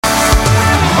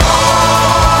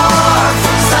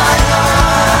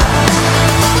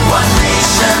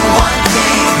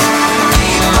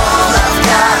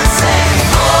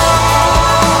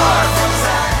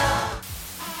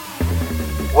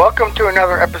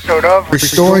another episode of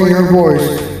Restoring Your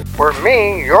Voice, where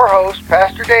me, your host,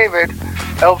 Pastor David,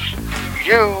 helps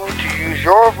you to use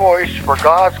your voice for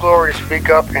God's glory to speak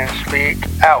up and speak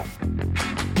out.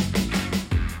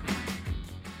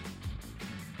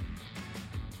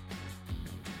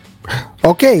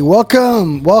 Okay,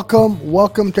 welcome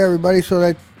to everybody.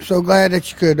 So glad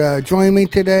that you could join me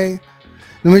today.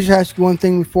 Let me just ask you one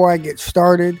thing before I get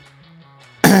started.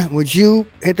 Would you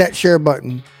hit that share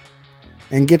button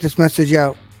and get this message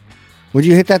out? Would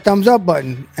you hit that thumbs up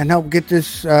button and help get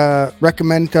this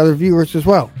recommended to other viewers as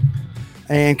well?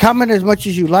 And comment as much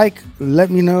as you like. Let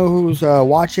me know who's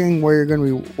watching, where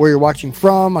you're watching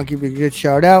from. I'll give you a good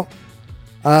shout out.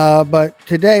 But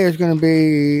today is going to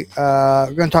be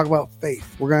we're going to talk about faith.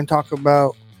 We're going to talk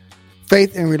about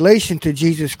faith in relation to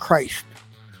Jesus Christ.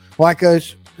 Why?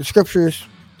 Because the scriptures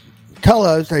tell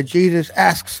us that Jesus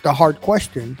asks the hard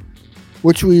question,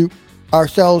 which we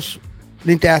ourselves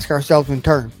need to ask ourselves in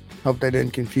turn. Hope that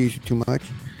didn't confuse you too much.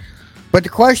 But the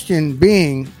question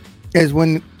being is,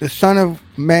 when the Son of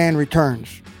Man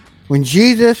returns, when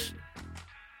Jesus,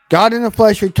 God in the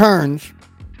flesh, returns,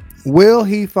 will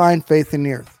he find faith in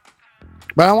the earth?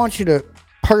 But I want you to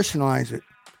personalize it.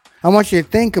 I want you to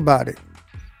think about it.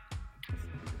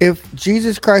 If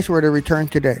Jesus Christ were to return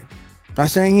today,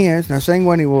 not saying he is, not saying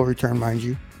when he will return, mind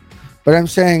you, but I'm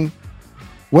saying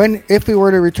if he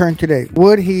were to return today,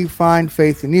 would he find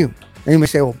faith in you? And you may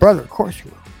say, well, brother, of course he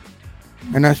will.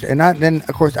 Then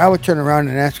of course I would turn around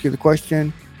and ask you the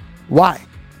question, why?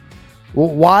 Well,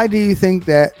 why do you think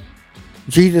that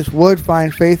Jesus would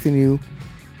find faith in you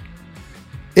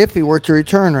if he were to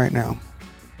return right now?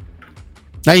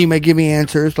 Now you may give me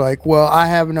answers like, well, I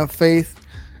have enough faith.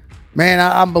 Man,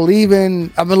 I'm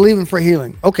believing for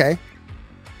healing. Okay.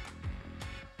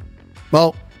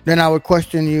 Well, then I would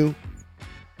question you,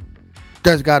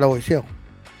 does God always heal?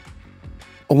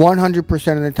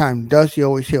 100% of the time, does he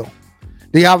always heal?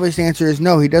 The obvious answer is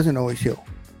no, he doesn't always heal.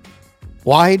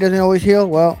 Why he doesn't always heal?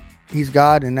 Well, he's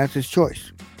God and that's his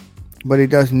choice. But he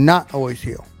does not always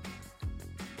heal.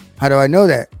 How do I know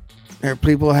that? There are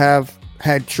people who have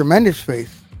had tremendous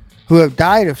faith, who have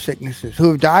died of sicknesses, who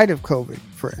have died of COVID,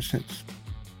 for instance.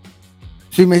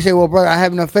 So you may say, well, brother, I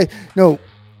have enough faith. No.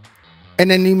 And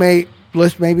then you may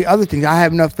list maybe other things. I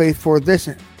have enough faith for this.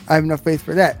 I have enough faith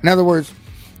for that. In other words,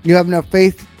 you have enough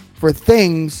faith for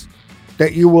things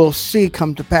that you will see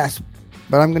come to pass.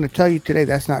 But I'm going to tell you today,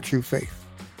 that's not true faith.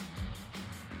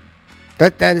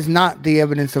 That is not the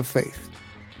evidence of faith.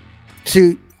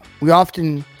 See, we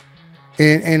often,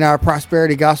 in our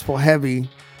prosperity gospel heavy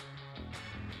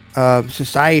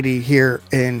society here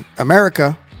in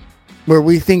America, where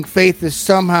we think faith is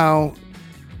somehow,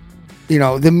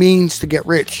 the means to get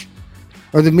rich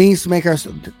or the means to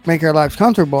make our lives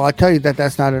comfortable. I tell you that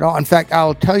that's not at all. In fact,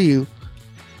 I'll tell you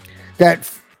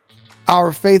that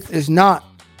our faith is not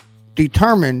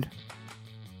determined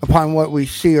upon what we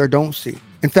see or don't see.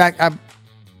 In fact, I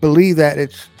believe that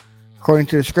it's, according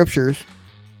to the scriptures,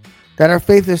 that our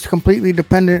faith is completely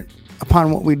dependent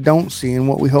upon what we don't see and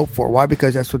what we hope for. Why?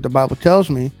 Because that's what the Bible tells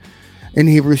me in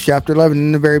Hebrews chapter 11.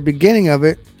 In the very beginning of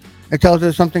it, it tells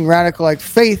us something radical like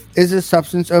faith is a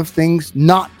substance of things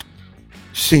not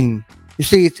seen. You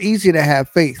see, it's easy to have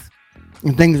faith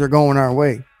when things are going our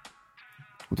way.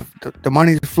 The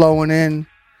money's flowing in.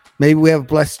 Maybe we have a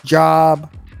blessed job.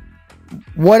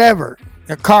 Whatever.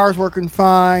 The car's working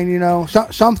fine,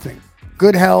 something.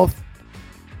 Good health.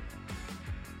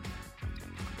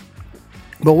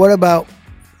 But what about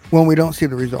when we don't see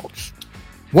the results?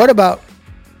 What about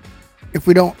if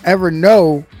we don't ever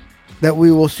know that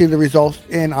we will see the results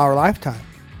in our lifetime?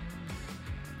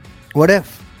 What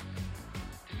if?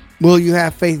 Will you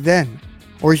have faith then?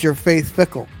 Or is your faith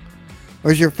fickle?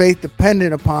 Or is your faith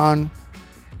dependent upon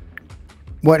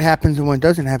what happens and what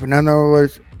doesn't happen? In other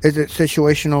words, is it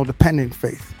situational dependent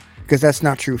faith? Because that's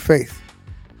not true faith.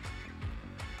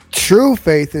 True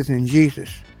faith is in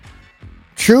Jesus.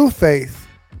 True faith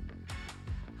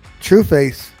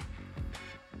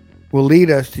will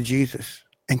lead us to Jesus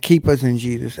and keep us in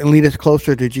Jesus and lead us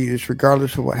closer to Jesus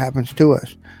regardless of what happens to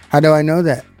us. How do I know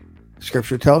that?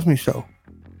 Scripture tells me so.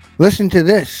 Listen to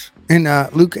this in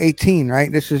Luke 18,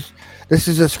 right? This is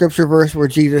a scripture verse where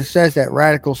Jesus says that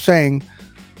radical saying,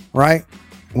 right?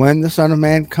 When the Son of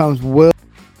Man comes, will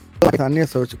on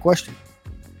this? So it's a question,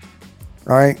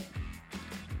 right?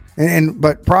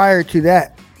 But prior to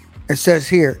that, it says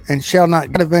here, and shall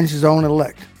not God avenge his own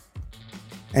elect,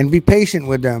 and be patient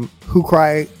with them who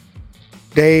cry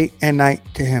day and night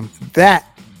to him.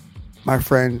 That, my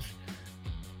friends,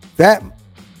 that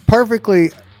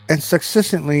perfectly and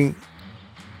succinctly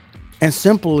and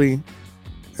simply,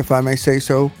 if I may say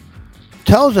so,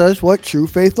 tells us what true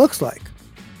faith looks like.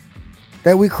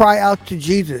 That we cry out to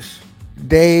Jesus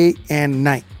day and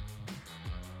night.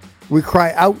 We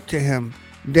cry out to him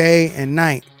day and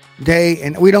night.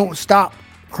 And we don't stop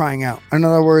crying out. In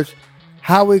other words,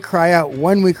 how we cry out,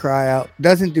 when we cry out,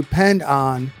 doesn't depend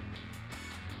on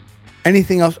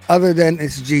anything else other than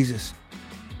it's Jesus.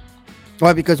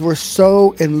 Why? Because we're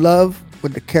so in love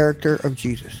with the character of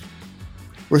Jesus.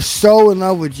 We're so in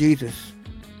love with Jesus.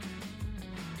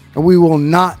 And we will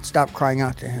not stop crying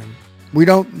out to him. We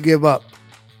don't give up.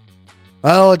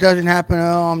 Oh, it doesn't happen.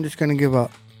 Oh, I'm just going to give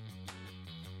up.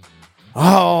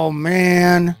 Oh,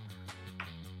 man.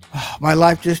 My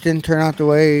life just didn't turn out the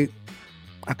way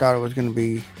I thought it was going to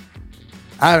be.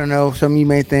 I don't know. Some of you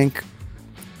may think,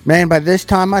 man, by this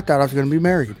time I thought I was going to be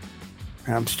married.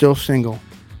 And I'm still single.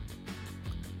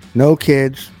 No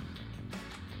kids.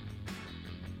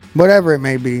 Whatever it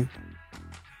may be.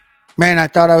 Man, I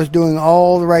thought I was doing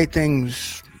all the right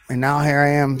things. And now here I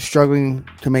am struggling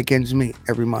to make ends meet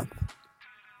every month.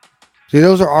 See,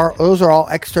 those are all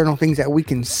external things that we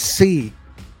can see.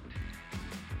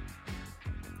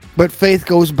 But faith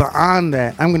goes beyond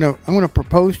that. I'm gonna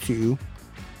propose to you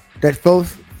that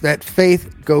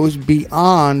faith goes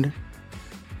beyond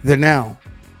the now.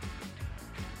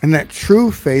 And that true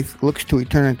faith looks to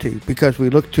eternity because we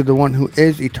look to the one who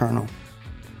is eternal.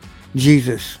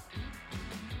 Jesus.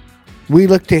 We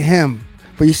look to him.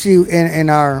 But you see, in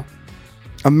our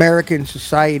American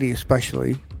society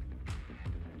especially,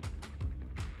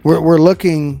 we're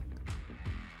looking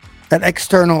at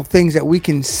external things that we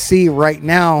can see right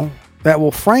now that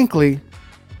will frankly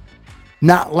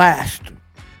not last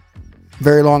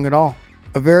very long at all.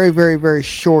 A very, very, very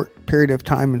short period of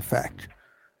time, in fact.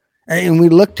 And we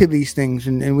look to these things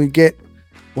and we get,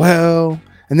 well,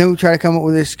 and then we try to come up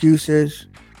with excuses.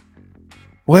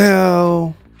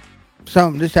 Well,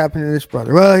 this happened to this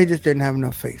brother. Well, he just didn't have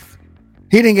enough faith.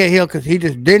 He didn't get healed because he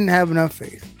just didn't have enough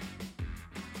faith.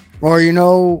 Or, you're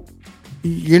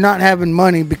not having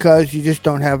money because you just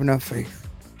don't have enough faith.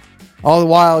 All the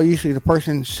while, usually the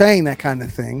person saying that kind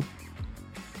of thing,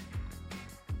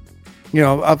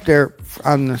 up there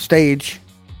on the stage,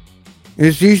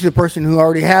 is usually the person who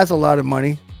already has a lot of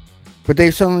money, but they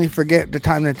suddenly forget the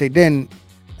time that they didn't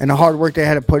and the hard work they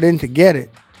had to put in to get it.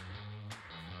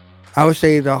 I would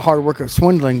say the hard work of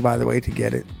swindling, by the way, to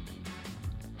get it.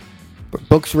 But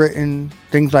books written,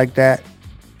 things like that,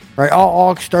 right?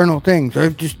 All external things. They're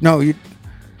just No, they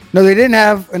didn't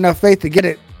have enough faith to get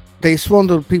it. They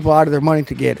swindled people out of their money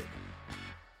to get it.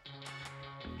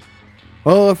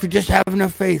 Well, if you just have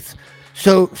enough faith,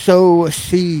 sow a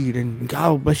seed and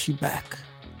God will bless you back.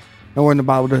 Nowhere in the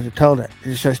Bible does it tell that.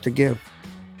 It just says to give.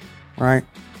 Right?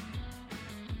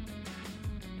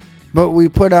 But we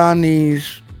put on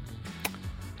these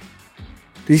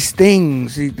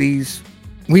things, we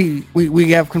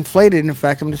have conflated, in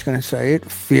fact, I'm just going to say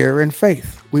it, fear and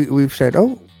faith. We've said,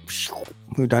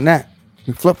 we've done that.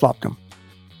 We flip-flopped them.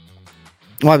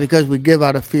 Why? Because we give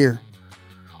out of fear.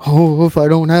 Oh, if I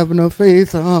don't have enough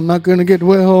faith, I'm not going to get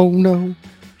well. No.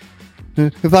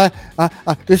 If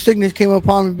the sickness came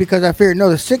upon me because I feared. No,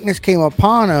 the sickness came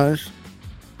upon us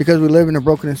because we live in a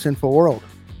broken and sinful world.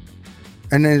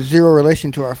 And there's zero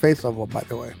relation to our faith level, by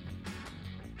the way.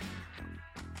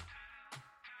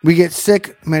 We get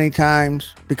sick many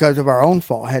times because of our own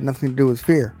fault. It had nothing to do with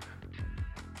fear.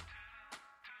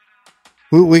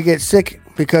 We get sick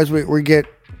because we get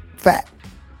fat.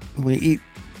 We eat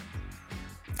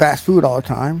fast food all the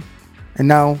time. And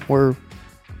now we're,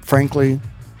 frankly,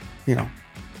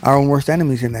 our own worst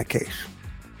enemies in that case.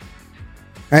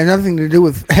 It has nothing to do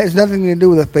with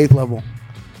a faith level.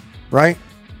 Right?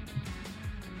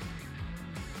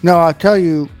 No, I'll tell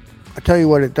you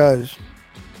what it does.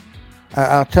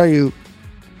 I'll tell you,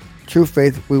 true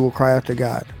faith, we will cry out to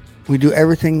God. We do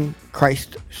everything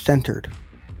Christ-centered.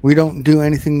 We don't do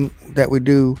anything that we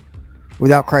do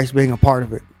without Christ being a part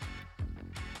of it.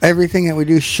 Everything that we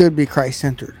do should be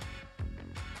Christ-centered.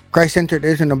 Christ-centered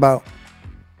isn't about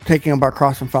taking up our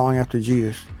cross and following after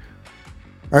Jesus.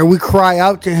 Right? We cry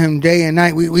out to him day and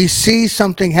night. We see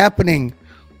something happening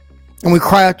and we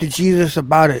cry out to Jesus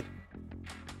about it.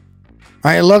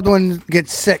 Right? A loved one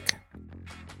gets sick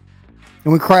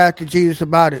and we cry out to Jesus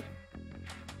about it.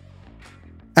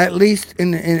 At least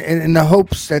in the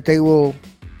hopes that they will,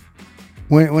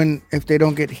 if they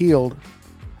don't get healed,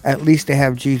 at least they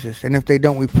have Jesus. And if they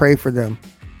don't, we pray for them.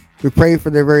 We pray for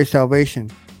their very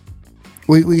salvation.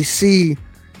 We see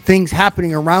things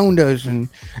happening around us, and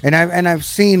I've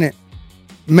seen it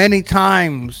many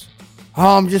times.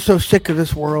 Oh, I'm just so sick of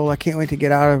this world. I can't wait to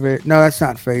get out of it. No, that's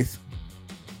not faith.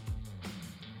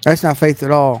 That's not faith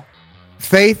at all.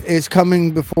 Faith is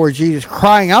coming before Jesus,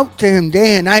 crying out to him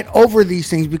day and night over these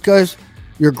things because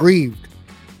you're grieved.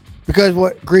 Because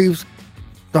what grieves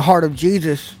the heart of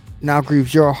Jesus now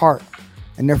grieves your heart.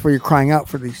 And therefore you're crying out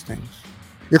for these things.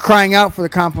 You're crying out for the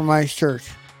compromised church.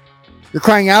 You're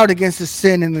crying out against the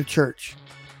sin in the church.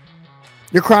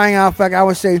 You're crying out, in fact, I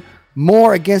would say,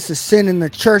 more against the sin in the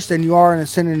church than you are in the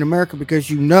sin in America, because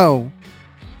you know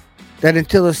that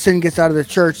until the sin gets out of the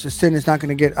church, the sin is not going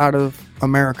to get out of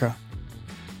America.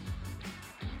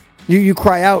 You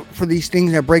cry out for these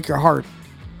things that break your heart.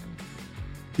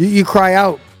 You cry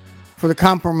out for the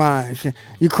compromise.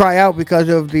 You cry out because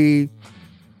of the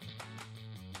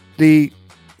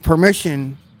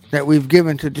permission that we've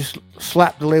given to just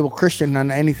slap the label Christian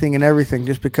on anything and everything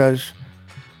just because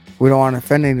we don't want to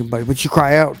offend anybody. But you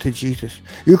cry out to Jesus.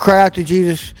 You cry out to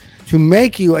Jesus to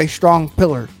make you a strong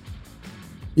pillar.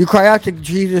 You cry out to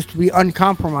Jesus to be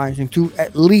uncompromising, to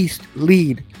at least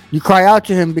lead. You cry out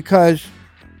to him because,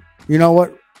 you know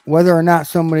what? Whether or not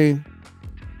somebody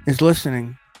is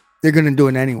listening, they're going to do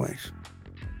it anyways.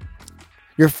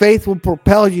 Your faith will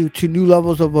propel you to new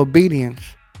levels of obedience.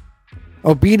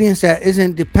 Obedience that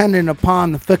isn't dependent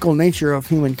upon the fickle nature of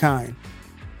humankind.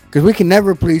 Because we can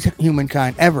never please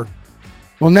humankind, ever.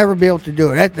 We'll never be able to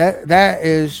do it. That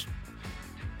is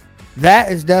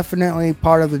definitely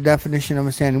part of the definition of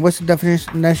insanity. What's the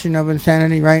definition of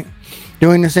insanity, right?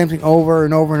 Doing the same thing over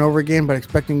and over and over again, but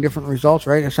expecting different results,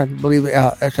 right? I believe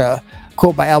that's a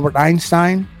quote by Albert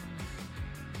Einstein.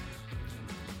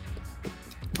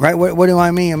 Right? What do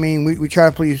I mean? I mean, we try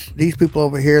to please these people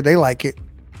over here. They like it.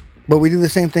 But we do the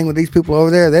same thing with these people over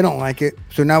there. They don't like it.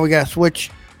 So now we got to switch.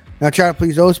 Now try to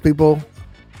please those people.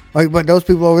 But those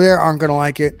people over there aren't going to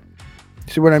like it.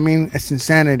 See what I mean? It's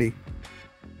insanity.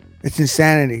 It's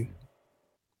insanity.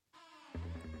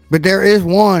 But there is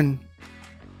one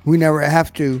we never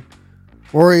have to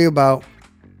worry about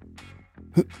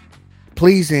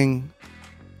pleasing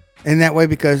in that way,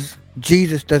 because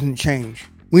Jesus doesn't change.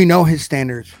 We know his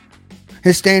standards.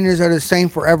 His standards are the same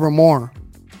forevermore.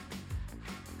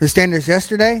 The standards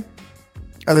yesterday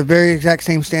are the very exact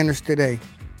same standards today.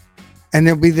 And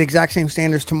they'll be the exact same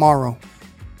standards tomorrow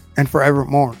and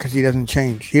forevermore, because he doesn't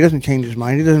change. He doesn't change his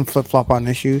mind. He doesn't flip-flop on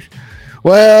issues.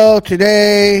 Well,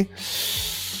 today,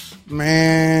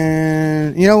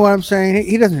 man, you know what I'm saying?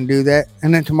 He doesn't do that.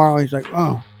 And then tomorrow he's like,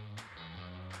 oh,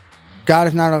 God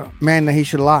is not a man that he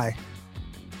should lie.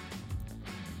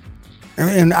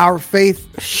 And our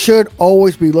faith should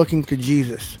always be looking to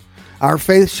Jesus. Our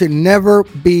faith should never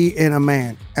be in a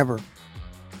man, ever.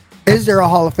 Is there a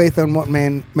hall of faith on what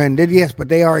men did? Yes, but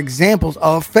they are examples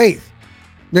of faith.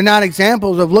 They're not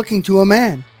examples of looking to a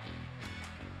man.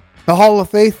 The hall of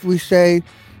faith, we say,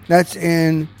 that's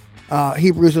in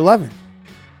Hebrews 11.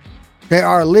 There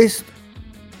are a list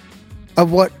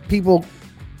of what people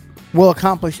will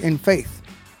accomplish in faith.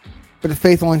 But the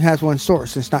faith only has one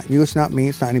source. It's not you, it's not me,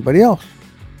 it's not anybody else.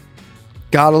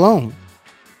 God alone.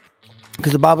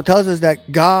 Because the Bible tells us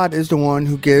that God is the one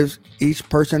who gives each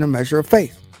person a measure of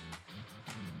faith.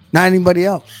 Not anybody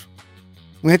else.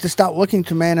 We have to stop looking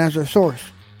to man as our source.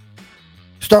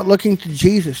 Start looking to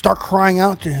Jesus. Start crying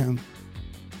out to him.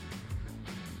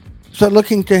 Start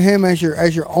looking to him as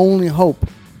your only hope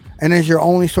and as your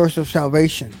only source of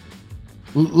salvation.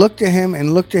 Look to him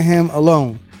and look to him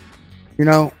alone. You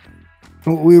know,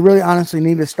 we really honestly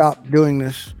need to stop doing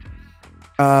this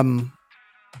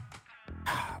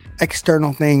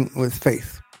external thing with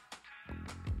faith.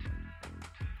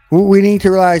 We need to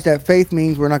realize that faith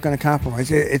means we're not going to compromise.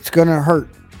 It's going to hurt.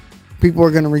 People are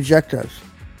going to reject us.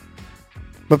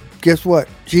 But guess what?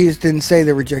 Jesus didn't say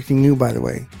they're rejecting you, by the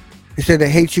way. He said they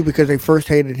hate you because they first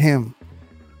hated him.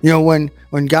 You know,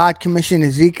 when God commissioned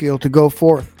Ezekiel to go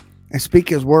forth and speak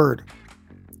his word,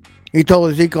 he told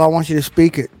Ezekiel, I want you to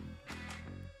speak it.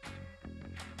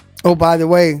 Oh, by the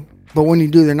way, but when you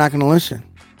do, they're not going to listen.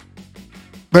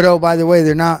 But oh, by the way,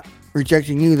 they're not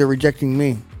rejecting you, they're rejecting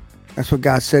me. That's what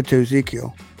God said to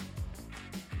Ezekiel.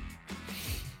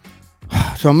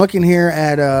 So I'm looking here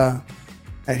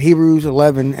at Hebrews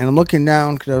 11, and I'm looking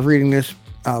down because I was reading this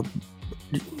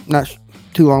not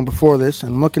too long before this,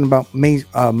 and I'm looking about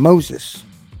Moses.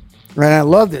 Right? I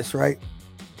love this, right?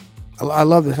 I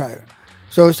love this.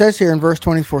 So it says here in verse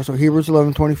 24, so Hebrews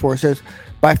 11:24, it says,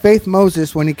 by faith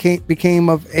Moses, when he became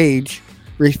of age,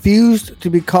 refused to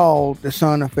be called the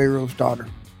son of Pharaoh's daughter,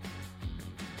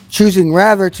 choosing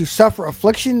rather to suffer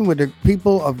affliction with the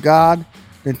people of God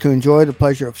than to enjoy the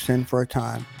pleasure of sin for a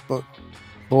time. But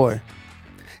boy,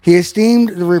 he esteemed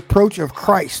the reproach of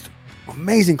Christ.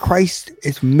 Amazing, Christ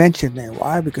is mentioned there.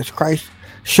 Why? Because Christ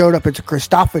showed up. It's a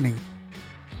Christophany.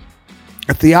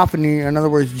 A theophany, in other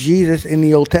words, Jesus in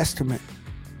the Old Testament.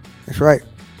 That's right.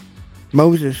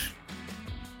 Moses.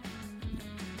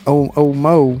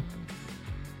 Man,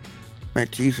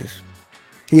 Jesus.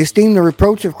 He esteemed the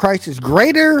reproach of Christ as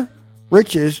greater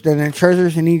riches than the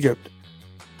treasures in Egypt,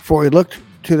 for he looked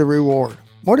to the reward.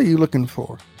 What are you looking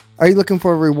for? Are you looking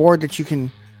for a reward that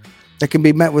can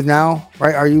be met with now?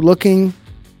 Right? Are you looking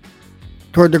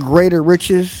toward the greater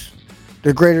riches,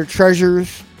 the greater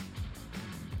treasures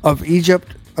of Egypt,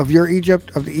 of your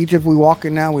Egypt, of the Egypt we walk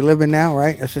in now, we live in now,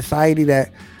 right? A society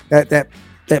that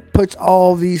puts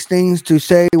all these things to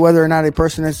say whether or not a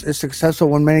person is successful,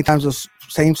 when many times those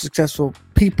same successful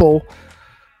people,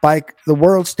 by the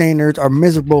world standards, are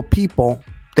miserable people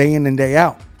day in and day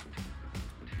out.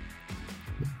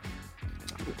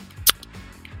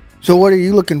 So what are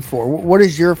you looking for? What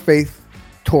is your faith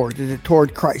towards? Is it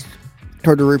toward Christ,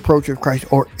 toward the reproach of Christ,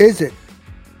 or is it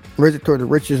toward the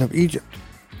riches of Egypt?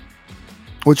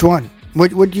 Which one?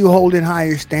 What do you hold in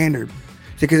higher standard?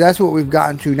 Because that's what we've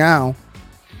gotten to now.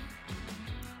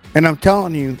 And I'm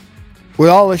telling you, with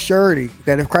all assurity,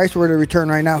 that if Christ were to return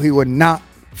right now, he would not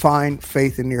find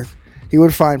faith in the earth. He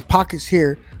would find pockets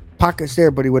here, pockets there,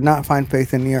 but he would not find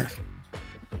faith in the earth.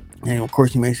 And of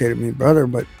course, you may say to me, brother,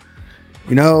 but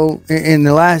you know, in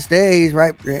the last days,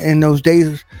 right, in those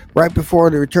days right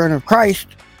before the return of Christ,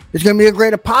 there's going to be a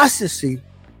great apostasy.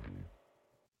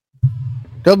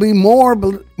 There'll be more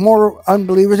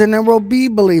unbelievers than there will be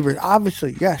believers,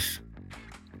 obviously, yes.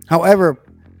 However,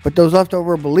 but those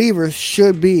leftover believers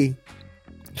should be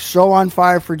so on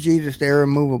fire for Jesus, they're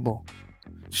immovable.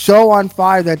 So on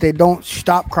fire that they don't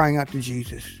stop crying out to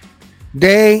Jesus.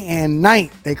 Day and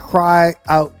night, they cry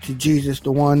out to Jesus,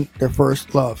 the one, their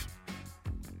first love.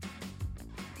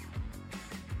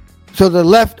 So the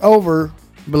leftover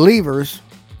believers,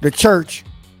 the church,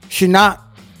 should not,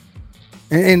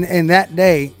 in that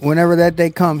day, whenever that day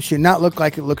comes, should not look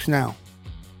like it looks now.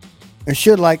 It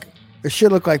should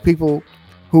look like people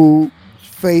whose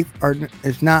faith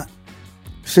is not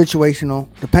situational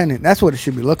dependent. That's what it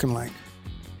should be looking like.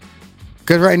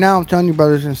 Because right now, I'm telling you,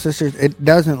 brothers and sisters, it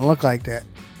doesn't look like that.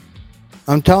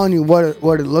 I'm telling you what it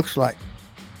looks like,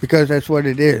 because that's what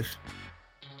it is.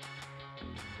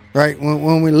 Right?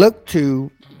 When we look to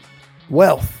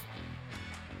wealth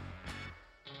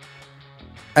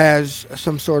as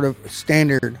some sort of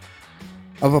standard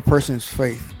of a person's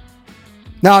faith.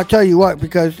 Now, I'll tell you what,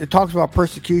 because it talks about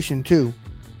persecution too.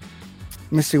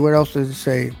 Let me see, what else does it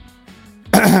say?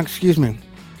 Excuse me.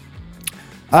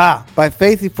 By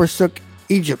faith he forsook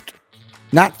Egypt,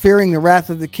 not fearing the wrath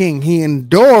of the king. He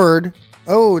endured,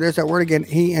 there's that word again,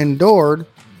 he endured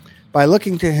by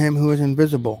looking to him who is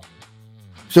invisible.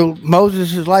 So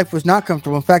Moses' life was not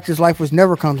comfortable. In fact, his life was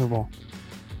never comfortable.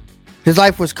 His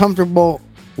life was comfortable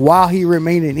while he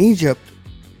remained in Egypt,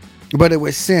 but it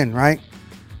was sin, right?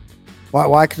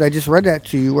 Why? Because I just read that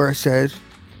to you where it says,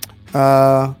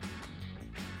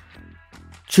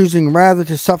 choosing rather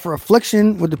to suffer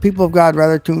affliction with the people of God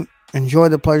rather to enjoy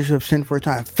the pleasures of sin for a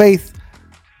time. Faith,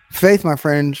 my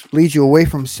friends, leads you away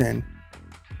from sin.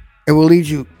 It will lead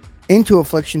you into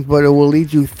afflictions, but it will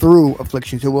lead you through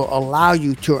afflictions. It will allow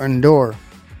you to endure.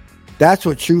 That's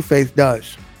what true faith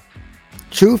does.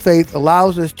 True faith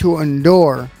allows us to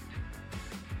endure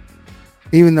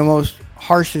even the most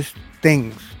harshest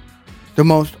things, the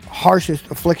most harshest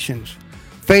afflictions.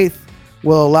 Faith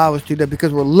will allow us to do that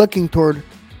because we're looking toward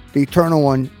the eternal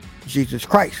one, Jesus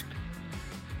Christ.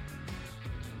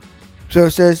 So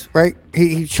it says, right,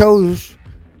 he didn't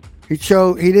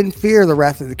fear the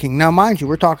wrath of the king. Now, mind you,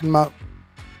 we're talking about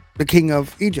the king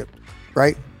of Egypt,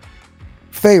 right?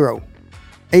 Pharaoh.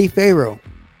 He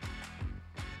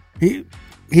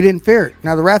didn't fear it.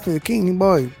 Now, the wrath of the king,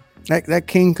 boy, that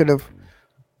king could have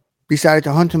decided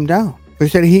to hunt him down. But he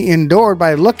said he endured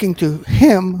by looking to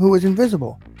him who is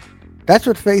invisible. That's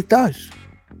what faith does.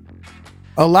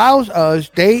 Allows us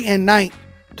day and night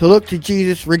to look to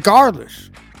Jesus regardless.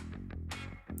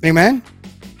 Amen?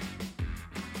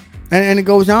 And it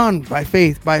goes on by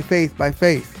faith. Right?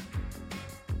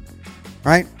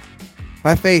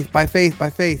 By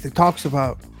faith. It talks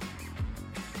about.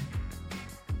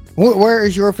 Where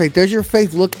is your faith? Does your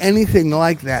faith look anything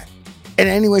like that? In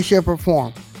any way, shape, or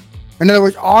form? In other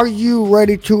words, are you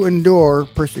ready to endure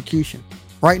persecution?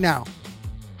 Right now.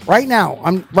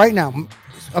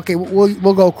 Okay,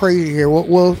 we'll go crazy here.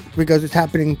 We'll because it's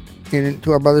happening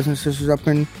to our brothers and sisters up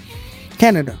in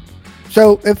Canada.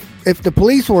 So if the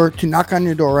police were to knock on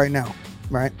your door right now,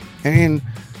 right, and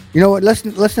you know what,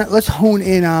 let's hone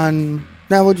in on.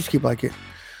 Now we'll just keep like it.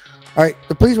 All right,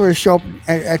 the police were to show up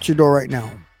at your door right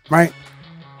now, right?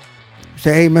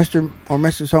 Say, hey, Mr. or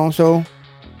Mrs. So-and-so,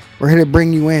 we're here to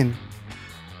bring you in.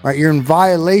 Right, you're in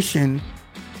violation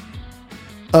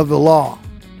of the law.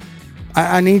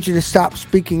 I need you to stop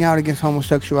speaking out against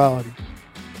homosexuality.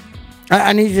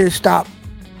 I need you to stop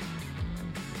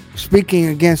speaking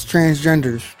against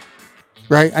transgenders,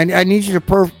 right? I need you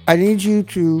to I need you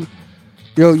to,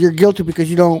 you're guilty because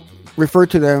you don't refer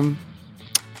to them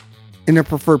in their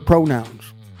preferred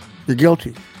pronouns. You're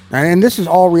guilty. Right? And this is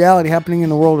all reality happening in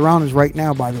the world around us right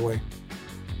now, by the way.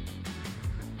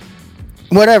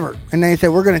 Whatever. And they say,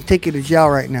 we're going to take you to jail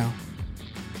right now.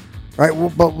 Right? Well,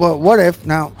 but what if,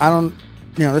 now, I don't,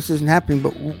 this isn't happening,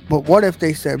 but what if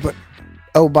they said,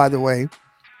 oh, by the way,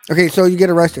 okay, so you get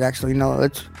arrested, actually. No,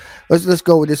 let's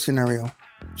go with this scenario.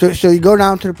 So you go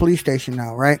down to the police station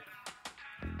now, right?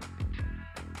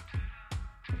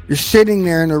 You're sitting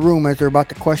there in the room as they're about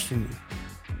to question you.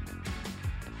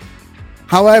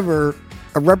 However,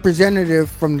 a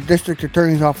representative from the district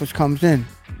attorney's office comes in,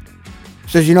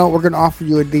 says, we're going to offer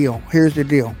you a deal. Here's the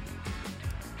deal.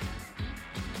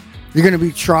 You're going to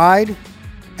be tried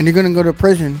and you're going to go to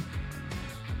prison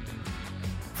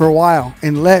for a while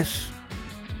unless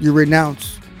you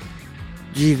renounce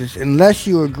Jesus, unless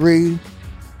you agree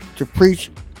to preach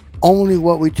only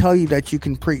what we tell you that you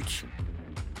can preach.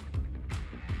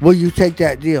 Will you take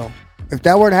that deal? If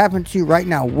that were to happen to you right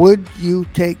now, would you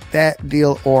take that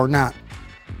deal or not?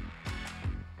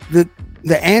 The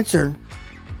answer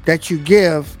that you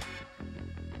give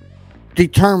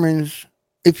determines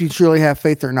if you truly have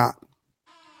faith or not.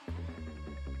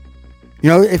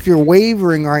 If you're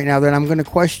wavering right now, then I'm going to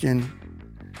question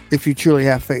if you truly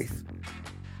have faith.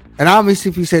 And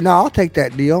obviously, if you say, no, I'll take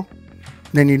that deal,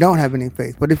 then you don't have any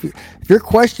faith. But if you're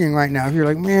questioning right now, if you're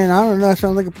like, man, I don't know, that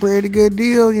sounds like a pretty good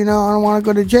deal, I don't want to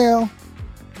go to jail.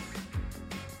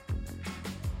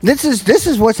 This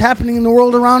is what's happening in the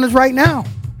world around us right now.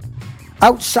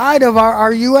 Outside of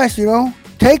our U.S.,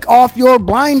 take off your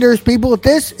blinders, people.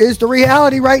 This is the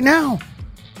reality right now.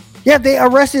 Yeah, they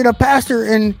arrested a pastor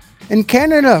in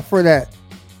Canada for that.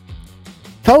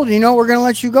 Told you, we're going to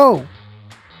let you go.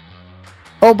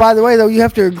 Oh, by the way, though, you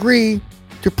have to agree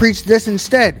to preach this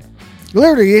instead.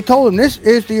 Literally, they told him, this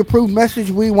is the approved message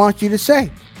we want you to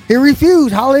say. He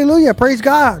refused. Hallelujah. Praise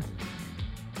God.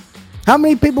 How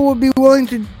many people would be willing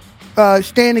to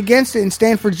stand against it and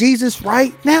stand for Jesus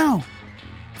right now?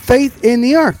 Faith in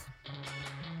the earth.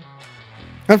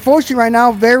 Unfortunately, right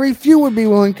now, very few would be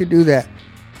willing to do that.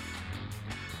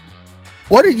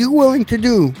 What are you willing to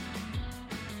do?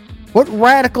 What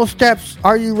radical steps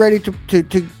are you ready to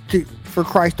for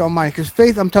Christ Almighty? Because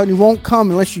faith, I'm telling you, won't come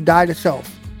unless you die to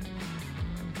self.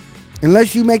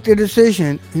 Unless you make the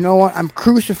decision, what? I'm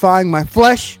crucifying my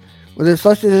flesh with its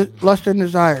lust and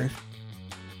desires.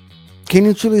 Can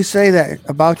you truly say that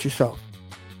about yourself?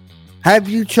 Have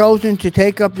you chosen to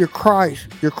take up your cross?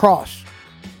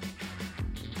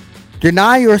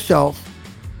 Deny yourself.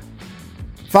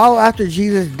 Follow after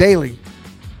Jesus daily.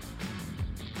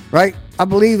 Right? I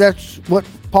believe that's what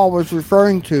Paul was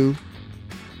referring to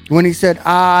when he said,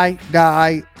 I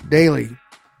die daily.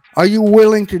 Are you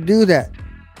willing to do that?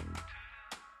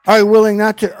 Are you willing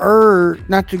not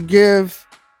to give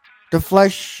the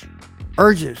flesh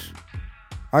urges?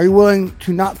 Are you willing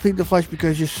to not feed the flesh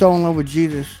because you're so in love with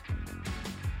Jesus?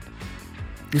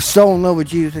 You're so in love with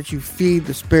Jesus that you feed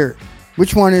the spirit.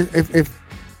 Which one is,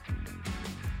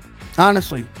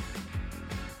 honestly,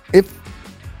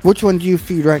 which one do you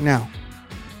feed right now?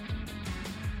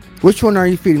 Which one are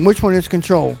you feeding? Which one is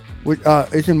control?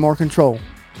 Is in more control?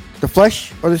 The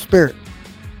flesh or the spirit?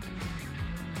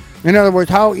 In other words,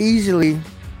 how easily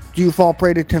do you fall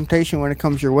prey to temptation when it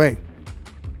comes your way?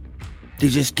 Do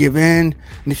you just give in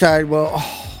and decide,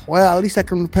 at least I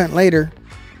can repent later?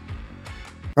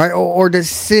 Right? Or does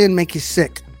sin make you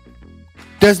sick?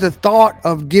 Does the thought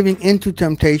of giving into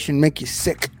temptation make you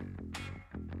sick?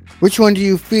 Which one do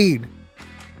you feed?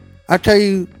 I tell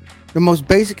you, the most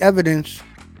basic evidence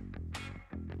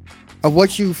of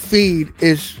what you feed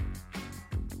is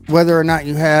whether or not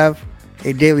you have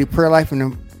a daily prayer life and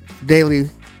a daily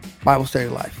Bible study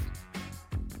life.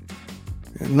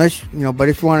 Unless, but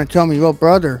if you want to tell me, well,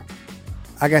 brother,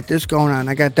 I got this going on,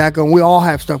 I got that going. We all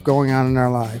have stuff going on in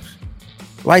our lives.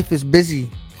 Life is busy,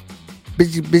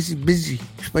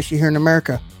 especially here in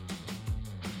America.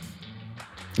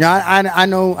 I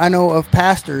know of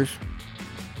pastors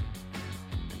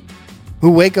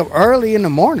who wake up early in the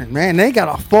morning, man. They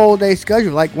got a full day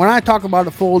schedule. Like when I talk about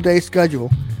a full day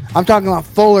schedule, I'm talking about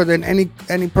fuller than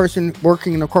any person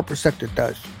working in the corporate sector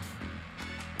does.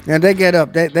 And they get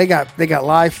up. They got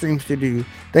live streams to do.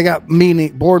 They got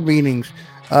board meetings.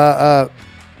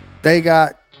 They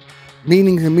got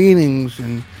meetings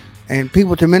and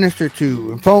people to minister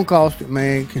to, and phone calls to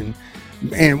make, and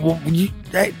And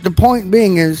the point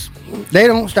being is they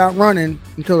don't stop running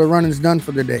until the running's done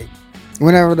for the day,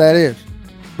 whenever that is.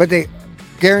 But they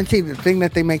guarantee the thing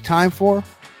that they make time for.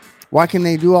 Why can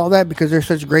they do all that? Because they're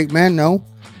such great men? No.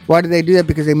 Why do they do that?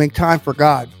 Because they make time for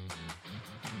God.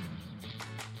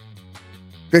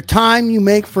 The time you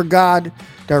make for God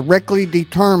directly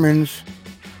determines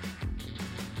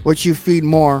what you feed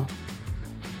more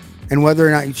and whether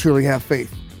or not you truly have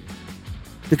faith.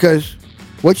 Because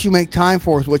what you make time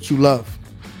for is what you love.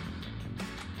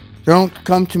 Don't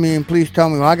come to me and please tell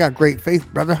me, well, I got great faith,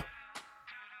 brother.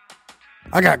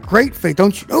 I got great faith.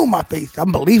 Don't you know my faith?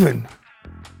 I'm believing.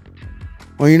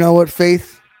 Well, you know what?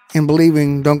 Faith and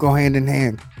believing don't go hand in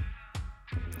hand.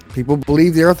 People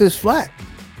believe the earth is flat.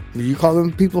 Do you call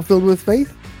them people filled with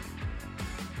faith?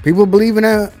 People believe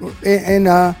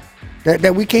that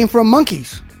we came from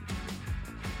monkeys.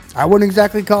 I wouldn't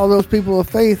exactly call those people of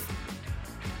faith.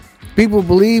 People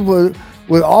believe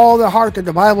with all their heart that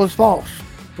the Bible is false,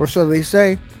 or so they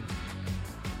say.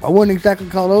 I wouldn't exactly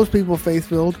call those people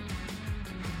faith-filled.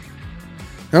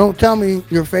 Don't tell me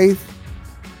your faith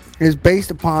is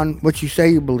based upon what you say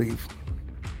you believe.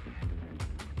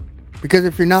 Because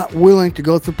if you're not willing to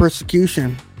go through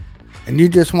persecution and you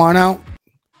just want out,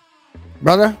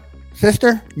 brother,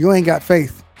 sister, you ain't got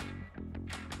faith.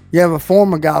 You have a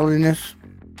form of godliness,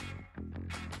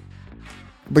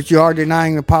 but you are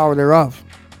denying the power thereof.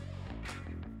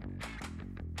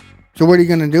 So what are you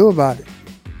going to do about it?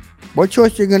 What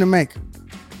choice are you going to make?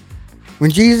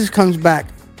 When Jesus comes back,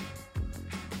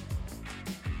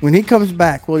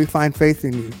 will he find faith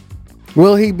in you?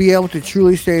 Will he be able to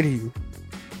truly say to you,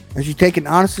 as you take an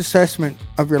honest assessment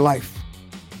of your life?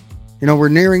 You know, we're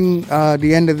nearing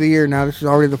the end of the year now. This is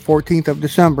already the 14th of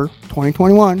December,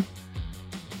 2021.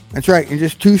 That's right. In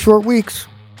just 2 short weeks,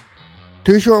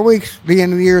 the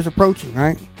end of the year is approaching,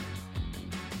 right?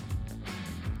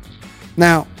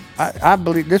 Now, I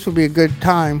believe this will be a good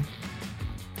time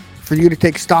for you to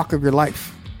take stock of your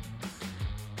life.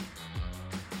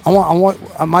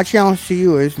 My challenge to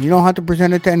you is, you don't have to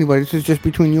present it to anybody. This is just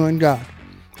between you and God.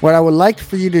 What I would like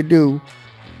for you to do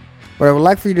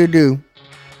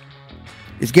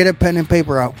is get a pen and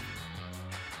paper out.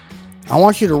 I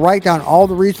want you to write down all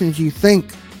the reasons you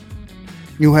think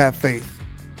you have faith.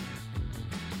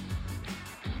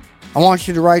 I want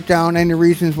you to write down any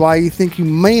reasons why you think you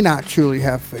may not truly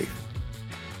have faith.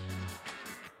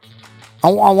 I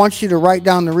want you to write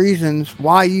down the reasons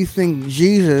why you think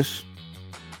Jesus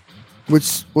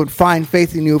would find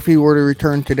faith in you if he were to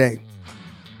return today.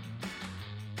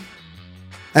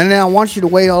 And then I want you to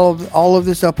weigh all of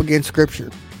this up against Scripture.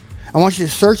 I want you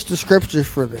to search the Scriptures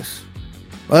for this.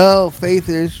 Well, faith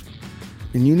is,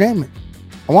 and you name it.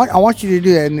 I want you to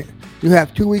do that, and you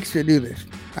have 2 weeks to do this.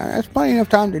 That's plenty enough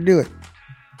time to do it.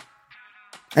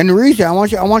 And the reason I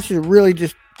want you to really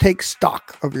just take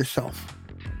stock of yourself.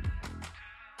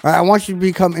 I want you to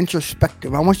become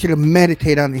introspective. I want you to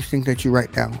meditate on these things that you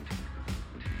write down.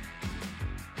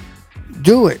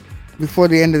 Do it before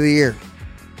the end of the year.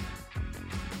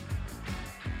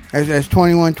 As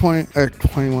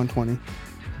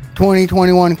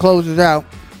 2021 closes out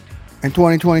and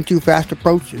 2022 fast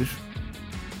approaches,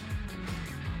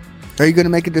 are you going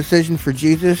to make a decision for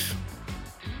Jesus?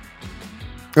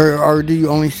 Or do you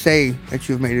only say that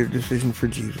you've made a decision for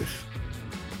Jesus?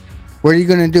 What are you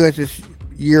going to do as this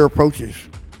year approaches?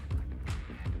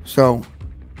 So,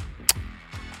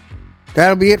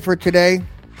 that'll be it for today.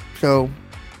 So,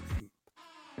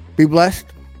 be blessed.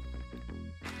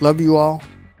 Love you all.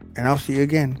 And I'll see you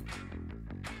again.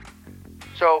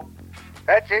 So,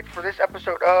 that's it for this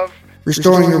episode of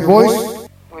Restoring Your Voice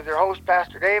with your host,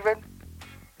 Pastor David.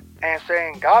 And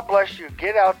saying, God bless you.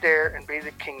 Get out there and be the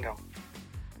kingdom.